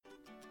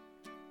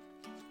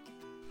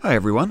Hi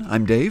everyone,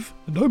 I'm Dave.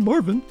 And I'm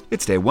Marvin.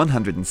 It's day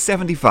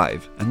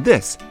 175, and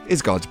this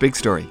is God's Big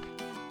Story.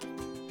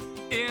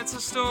 It's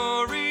a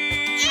story.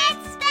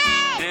 It's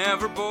big.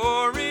 Never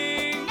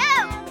boring.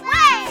 No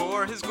way.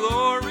 For His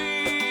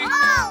glory.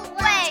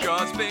 Always. It's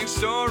God's big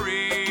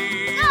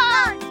story.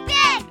 God's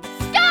big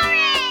story.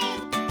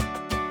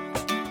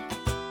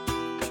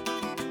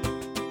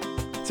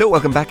 So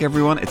welcome back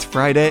everyone, it's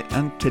Friday,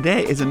 and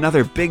today is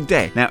another big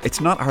day. Now, it's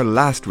not our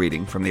last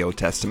reading from the Old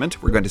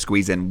Testament. We're going to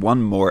squeeze in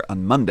one more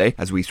on Monday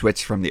as we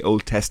switch from the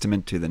Old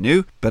Testament to the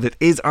New, but it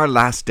is our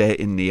last day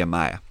in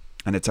Nehemiah.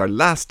 And it's our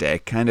last day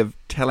kind of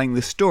telling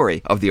the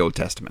story of the Old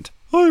Testament.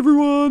 Hi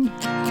everyone.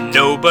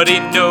 Nobody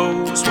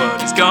knows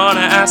what he's gonna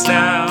ask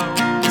now.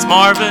 It's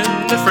Marvin,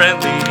 the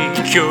friendly,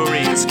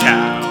 curious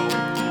cow.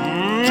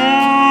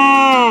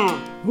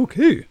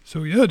 Okay,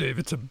 so yeah, Dave,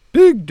 it's a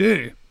big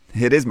day.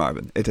 It is,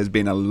 Marvin. It has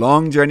been a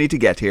long journey to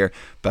get here,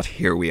 but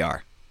here we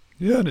are.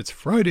 Yeah, and it's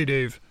Friday,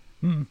 Dave.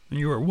 And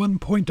you are 1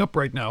 point up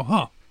right now,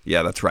 huh?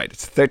 Yeah, that's right.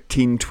 It's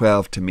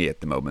 13-12 to me at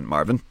the moment,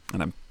 Marvin,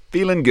 and I'm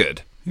feeling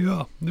good.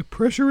 Yeah, the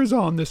pressure is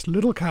on this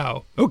little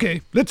cow.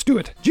 Okay, let's do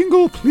it.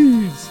 Jingle,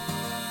 please.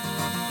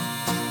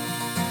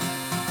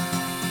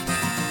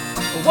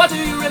 What do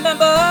you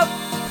remember?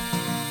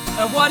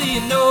 And what do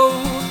you know?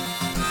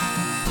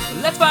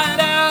 Let's find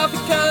out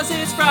because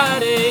it's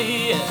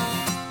Friday.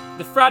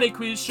 The Friday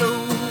Quiz Show.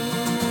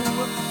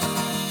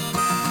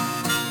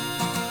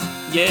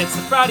 Yeah, it's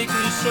the Friday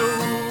Quiz Show.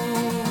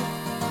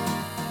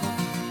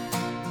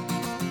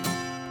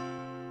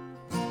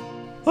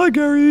 Hi,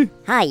 Gary.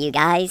 Hi, you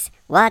guys.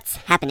 What's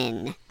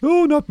happening?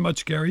 Oh, not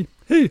much, Gary.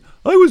 Hey,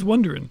 I was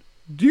wondering,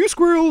 do you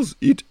squirrels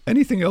eat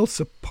anything else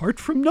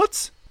apart from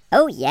nuts?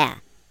 Oh, yeah.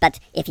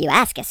 But if you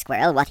ask a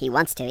squirrel what he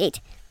wants to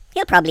eat,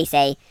 he'll probably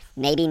say,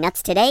 maybe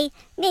nuts today,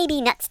 maybe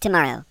nuts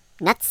tomorrow.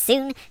 Nuts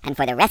soon and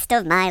for the rest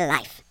of my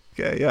life.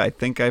 Yeah, I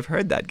think I've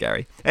heard that,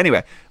 Gary.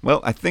 Anyway, well,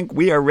 I think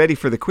we are ready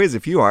for the quiz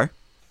if you are.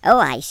 Oh,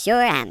 I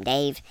sure am,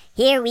 Dave.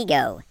 Here we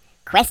go.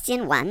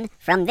 Question 1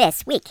 from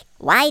this week.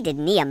 Why did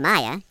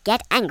Nehemiah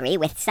get angry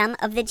with some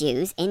of the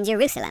Jews in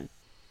Jerusalem?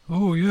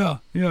 Oh, yeah,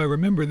 I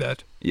remember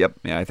that. Yep,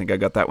 yeah, I think I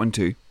got that one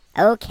too.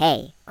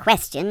 Okay,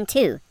 question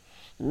 2.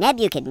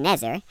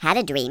 Nebuchadnezzar had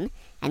a dream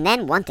and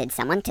then wanted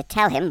someone to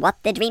tell him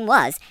what the dream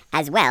was,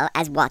 as well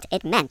as what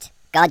it meant.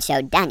 God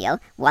showed Daniel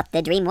what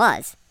the dream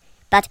was.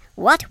 But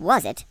what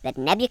was it that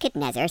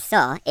Nebuchadnezzar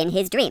saw in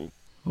his dream?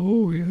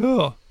 Oh,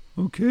 yeah.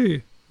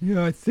 Okay.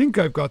 Yeah, I think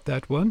I've got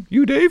that one.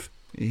 You, Dave?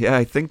 Yeah,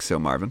 I think so,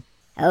 Marvin.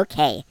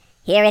 Okay,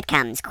 here it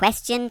comes.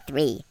 Question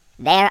 3.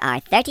 There are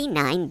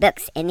 39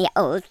 books in the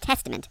Old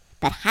Testament,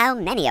 but how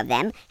many of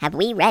them have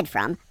we read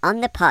from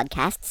on the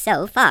podcast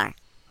so far?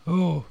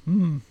 Oh,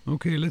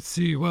 okay, let's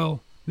see.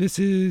 Well, this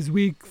is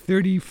week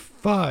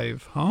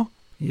 35, huh?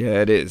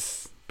 Yeah, it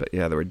is. But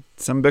yeah, there were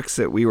some books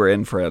that we were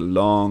in for a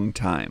long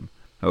time.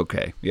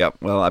 Okay, yep,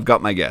 well, I've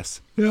got my guess.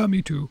 Yeah,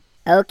 me too.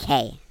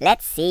 Okay,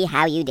 let's see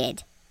how you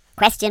did.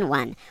 Question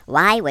 1.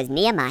 Why was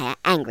Nehemiah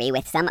angry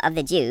with some of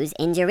the Jews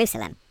in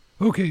Jerusalem?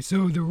 Okay,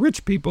 so the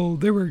rich people,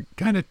 they were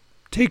kind of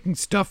taking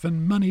stuff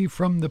and money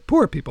from the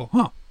poor people,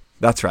 huh?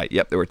 That's right,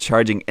 yep, they were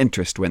charging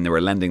interest when they were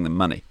lending them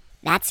money.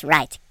 That's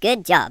right.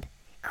 Good job.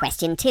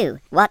 Question 2.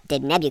 What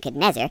did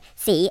Nebuchadnezzar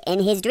see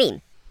in his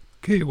dream?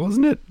 Okay,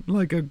 wasn't it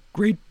like a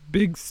great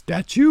big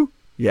statue?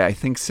 Yeah, I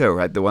think so,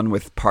 right? The one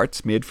with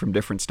parts made from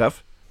different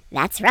stuff?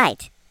 That's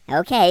right.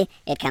 Okay,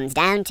 it comes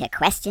down to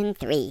question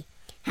 3.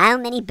 How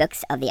many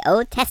books of the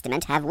Old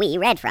Testament have we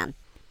read from?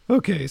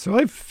 Okay, so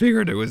I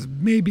figured it was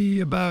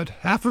maybe about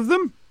half of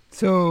them.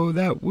 So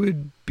that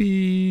would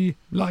be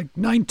like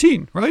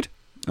 19, right?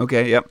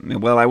 Okay, yep.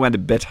 Well, I went a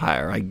bit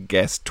higher. I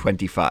guess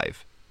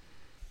 25.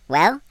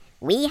 Well,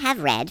 we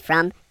have read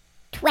from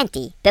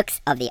 20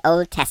 books of the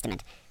Old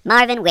Testament.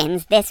 Marvin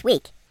wins this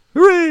week.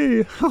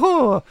 Hooray!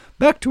 Ha-ha!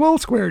 Back to all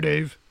square,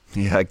 Dave.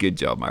 Yeah, good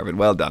job, Marvin.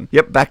 Well done.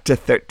 Yep, back to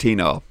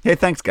 13-all. Hey,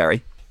 thanks,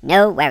 Gary.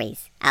 No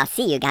worries. I'll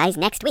see you guys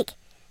next week.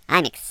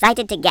 I'm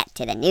excited to get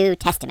to the New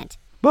Testament.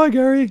 Bye,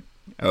 Gary.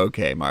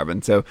 Okay,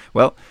 Marvin. So,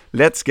 well,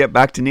 let's get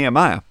back to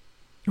Nehemiah.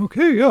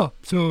 Okay, yeah.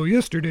 So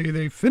yesterday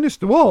they finished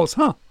the walls,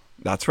 huh?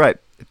 That's right.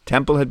 The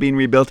temple had been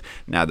rebuilt.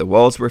 Now the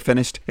walls were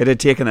finished. It had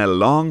taken a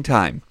long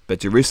time. But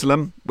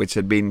Jerusalem, which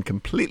had been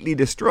completely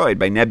destroyed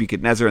by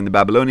Nebuchadnezzar and the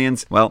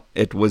Babylonians, well,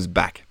 it was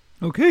back.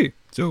 Okay,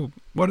 so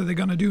what are they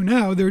going to do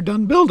now they're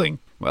done building?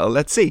 Well,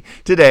 let's see.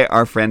 Today,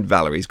 our friend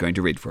Valerie's going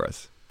to read for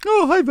us.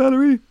 Oh, hi,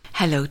 Valerie.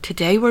 Hello,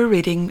 today we're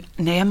reading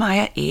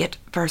Nehemiah 8,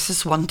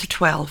 verses 1 to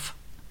 12.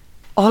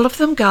 All of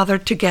them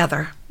gathered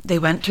together. They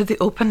went to the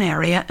open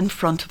area in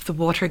front of the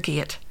water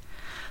gate.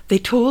 They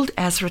told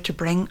Ezra to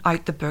bring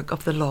out the book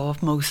of the law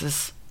of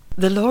Moses.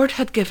 The Lord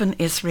had given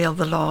Israel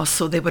the law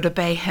so they would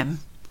obey him.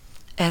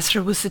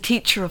 Ezra was the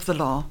teacher of the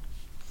law.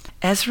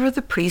 Ezra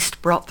the priest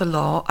brought the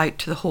law out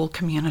to the whole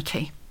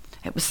community.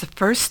 It was the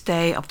first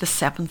day of the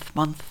 7th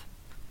month.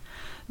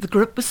 The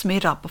group was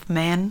made up of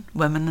men,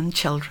 women and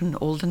children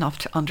old enough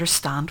to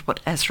understand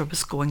what Ezra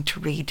was going to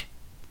read.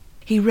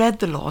 He read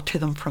the law to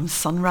them from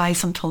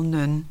sunrise until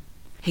noon.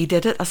 He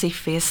did it as he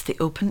faced the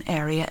open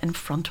area in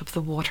front of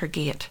the water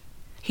gate.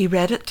 He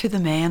read it to the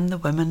men, the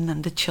women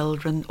and the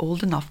children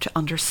old enough to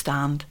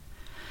understand,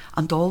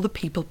 and all the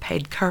people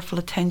paid careful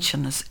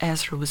attention as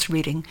Ezra was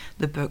reading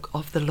the book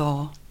of the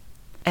law.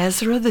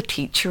 Ezra, the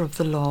teacher of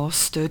the law,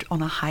 stood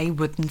on a high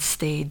wooden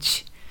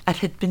stage. It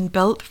had been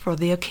built for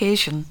the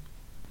occasion.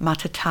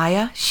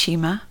 Mattithiah,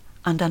 Shema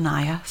and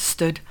Ananiah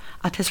stood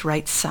at his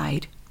right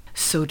side.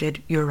 So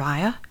did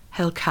Uriah,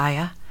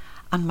 Hilkiah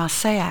and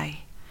Maaseiah.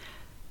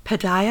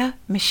 Pedaiah,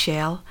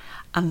 Mishael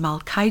and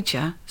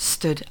Malchijah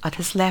stood at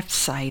his left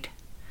side.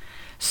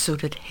 So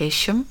did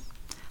Hashem,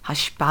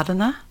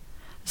 Hashbaddanah,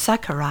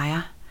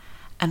 Zechariah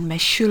and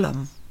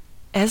Meshullam.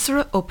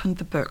 Ezra opened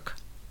the book.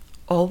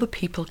 All the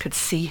people could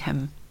see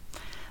him.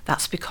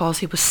 That's because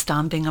he was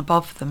standing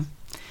above them.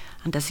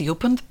 And as he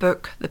opened the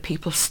book, the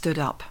people stood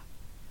up.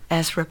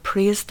 Ezra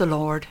praised the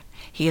Lord.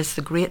 He is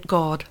the great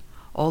God.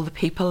 All the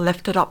people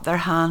lifted up their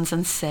hands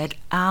and said,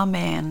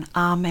 Amen,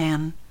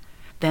 Amen.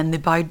 Then they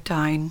bowed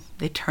down.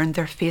 They turned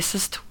their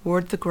faces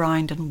toward the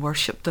ground and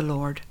worshipped the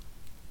Lord.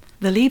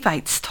 The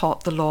Levites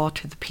taught the law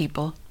to the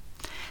people.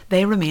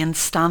 They remained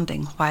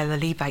standing while the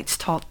Levites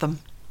taught them.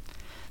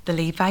 The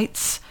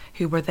Levites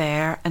who were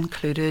there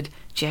included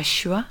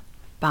Jeshua,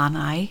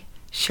 Bani,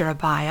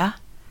 Sherebiah,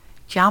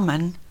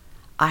 Jamin,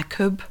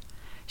 Akub,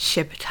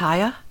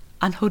 Shephatiah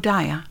and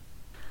Hodiah.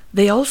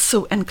 They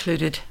also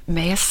included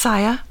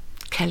Maaseiah,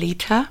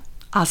 Kelita,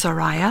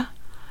 Azariah,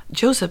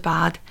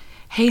 Jozabad,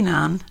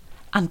 Hanan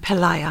and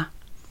Peliah.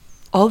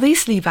 All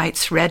these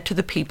Levites read to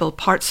the people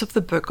parts of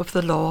the book of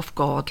the law of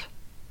God.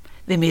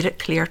 They made it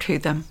clear to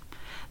them.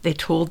 They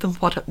told them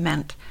what it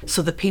meant,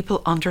 so the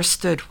people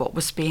understood what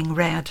was being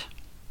read.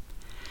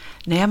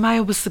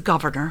 Nehemiah was the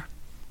governor.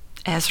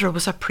 Ezra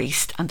was a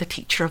priest and a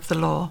teacher of the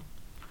law.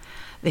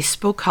 They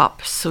spoke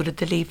up, so did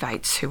the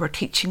Levites who were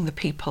teaching the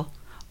people.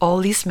 All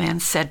these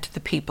men said to the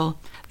people,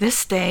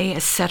 This day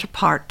is set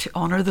apart to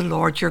honour the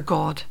Lord your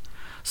God.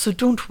 So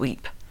don't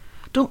weep.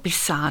 Don't be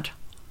sad.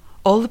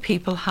 All the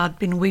people had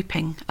been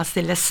weeping as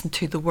they listened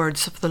to the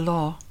words of the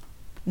law.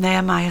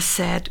 Nehemiah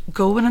said,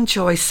 Go and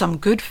enjoy some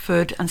good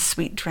food and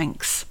sweet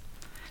drinks.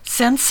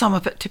 Send some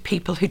of it to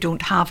people who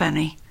don't have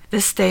any.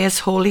 This day is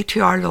holy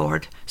to our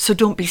Lord, so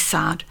don't be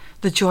sad.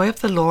 The joy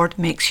of the Lord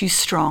makes you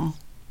strong.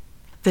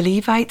 The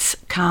Levites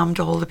calmed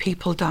all the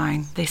people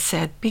down. They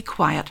said, Be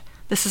quiet.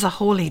 This is a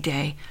holy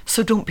day,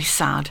 so don't be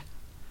sad.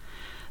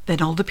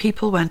 Then all the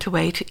people went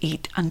away to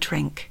eat and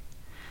drink.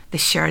 They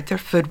shared their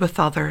food with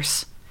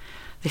others.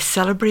 They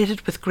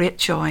celebrated with great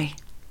joy.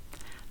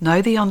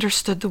 Now they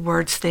understood the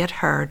words they had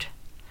heard.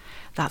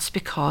 That's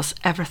because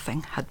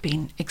everything had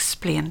been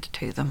explained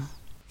to them.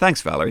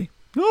 Thanks, Valerie.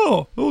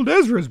 Oh, old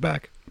Ezra's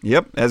back.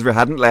 Yep, Ezra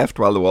hadn't left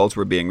while the walls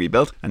were being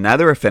rebuilt, and now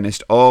they were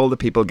finished, all the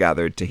people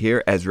gathered to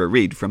hear Ezra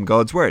read from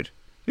God's Word.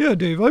 Yeah,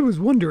 Dave, I was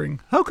wondering,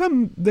 how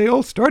come they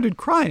all started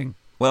crying?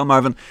 Well,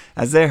 Marvin,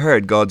 as they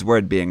heard God's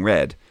Word being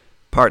read,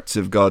 parts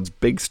of God's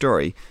big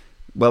story,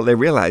 well, they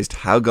realised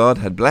how God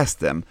had blessed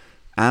them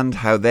and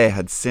how they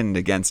had sinned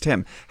against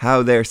him,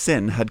 how their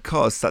sin had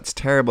caused such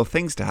terrible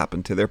things to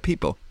happen to their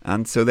people,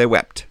 and so they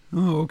wept.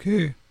 Oh,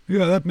 okay.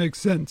 Yeah, that makes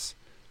sense.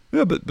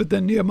 Yeah, but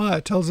then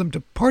Nehemiah tells them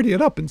to party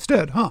it up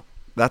instead, huh?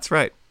 That's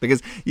right,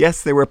 because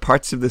yes, there were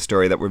parts of the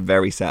story that were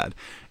very sad.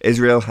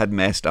 Israel had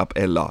messed up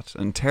a lot,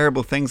 and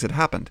terrible things had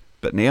happened.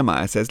 But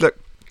Nehemiah says, look,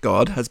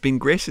 God has been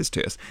gracious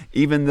to us.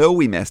 Even though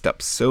we messed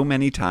up so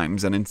many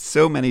times and in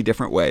so many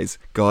different ways,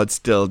 God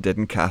still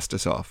didn't cast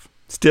us off.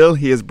 Still,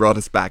 he has brought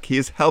us back. He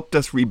has helped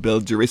us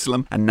rebuild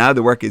Jerusalem, and now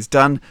the work is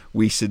done,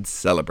 we should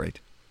celebrate.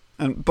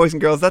 And boys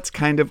and girls, that's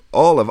kind of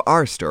all of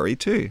our story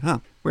too, huh?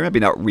 We're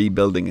maybe not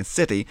rebuilding a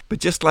city, but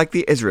just like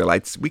the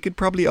Israelites, we could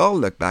probably all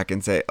look back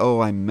and say,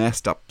 oh, I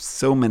messed up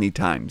so many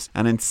times,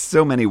 and in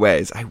so many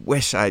ways, I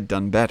wish I'd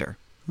done better.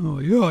 Oh,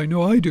 yeah, I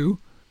know I do.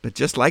 But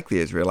just like the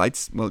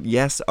Israelites, well,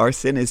 yes, our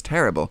sin is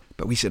terrible,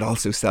 but we should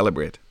also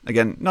celebrate.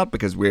 Again, not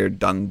because we're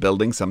done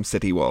building some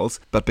city walls,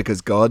 but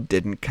because God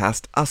didn't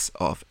cast us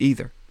off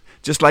either.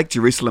 Just like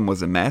Jerusalem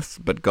was a mess,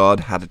 but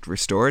God had it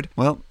restored,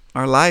 well,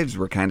 our lives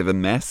were kind of a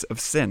mess of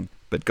sin,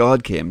 but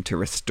God came to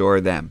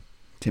restore them,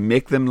 to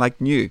make them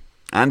like new.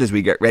 And as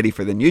we get ready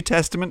for the New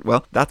Testament,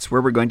 well, that's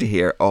where we're going to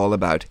hear all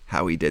about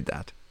how he did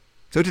that.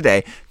 So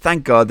today,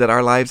 thank God that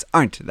our lives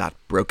aren't that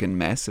broken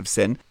mess of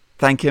sin.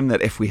 Thank him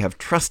that if we have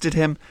trusted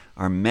him,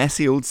 our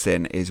messy old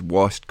sin is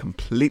washed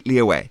completely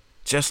away.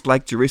 Just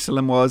like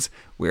Jerusalem was,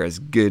 we're as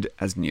good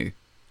as new.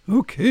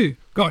 Okay.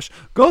 Gosh,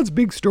 God's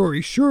big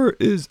story sure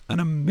is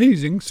an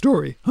amazing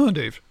story, huh,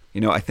 Dave?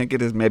 You know, I think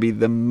it is maybe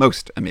the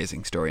most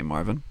amazing story,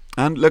 Marvin.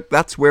 And look,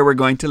 that's where we're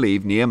going to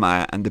leave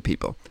Nehemiah and the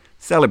people,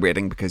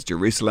 celebrating because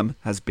Jerusalem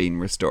has been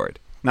restored.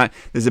 Now,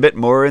 there's a bit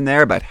more in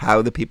there about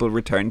how the people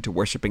returned to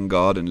worshipping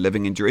God and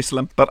living in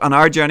Jerusalem, but on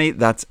our journey,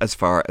 that's as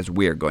far as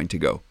we're going to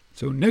go.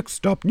 So next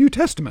stop, New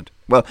Testament.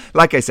 Well,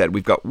 like I said,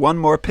 we've got one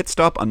more pit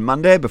stop on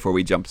Monday before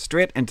we jump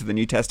straight into the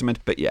New Testament,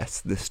 but yes,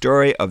 the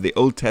story of the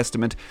Old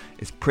Testament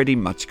is pretty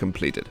much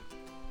completed.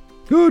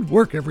 Good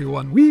work,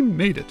 everyone. We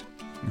made it.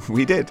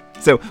 We did.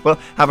 So, well,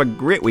 have a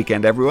great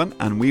weekend, everyone,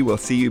 and we will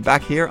see you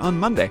back here on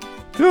Monday.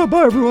 Yeah,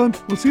 bye everyone.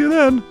 We'll see you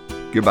then.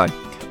 Goodbye.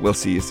 We'll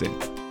see you soon.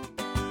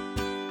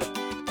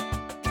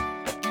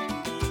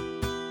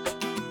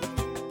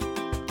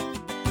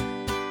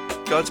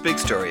 God's Big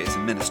Story is a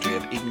ministry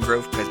of Eden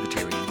Grove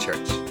Presbyterian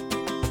Church.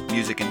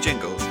 Music and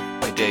jingles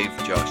by Dave,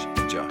 Josh,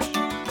 and Josh.